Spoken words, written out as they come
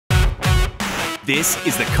This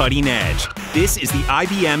is the cutting edge. This is the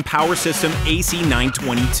IBM Power System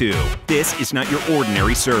AC922. This is not your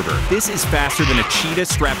ordinary server. This is faster than a cheetah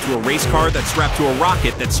strapped to a race car that's strapped to a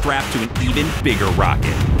rocket that's strapped to an even bigger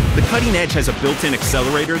rocket. The cutting edge has a built-in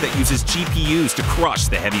accelerator that uses GPUs to crush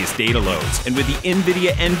the heaviest data loads. And with the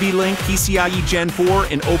NVIDIA NVLink, PCIe Gen 4,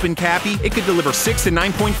 and OpenCAPI, it could deliver 6 to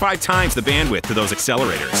 9.5 times the bandwidth to those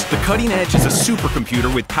accelerators. The cutting edge is a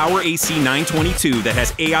supercomputer with Power AC922 that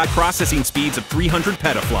has AI processing speeds of 300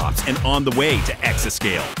 petaflops and on the way to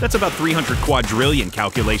exascale. That's about 300 quadrillion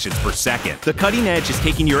calculations per second. The cutting edge is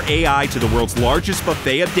taking your AI to the world's largest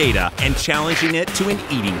buffet of data and challenging it to an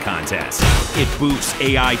eating contest. It boosts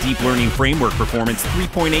AI deep learning framework performance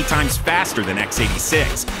 3.8 times faster than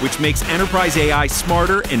x86, which makes enterprise AI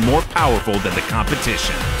smarter and more powerful than the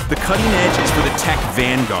competition. The cutting edge is for the tech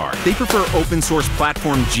vanguard. They prefer open source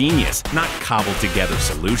platform genius, not cobbled together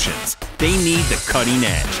solutions. They need the cutting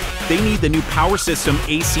edge. They need the new Power System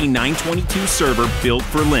AC922 server built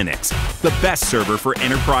for Linux. The best server for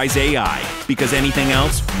enterprise AI, because anything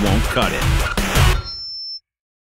else won't cut it.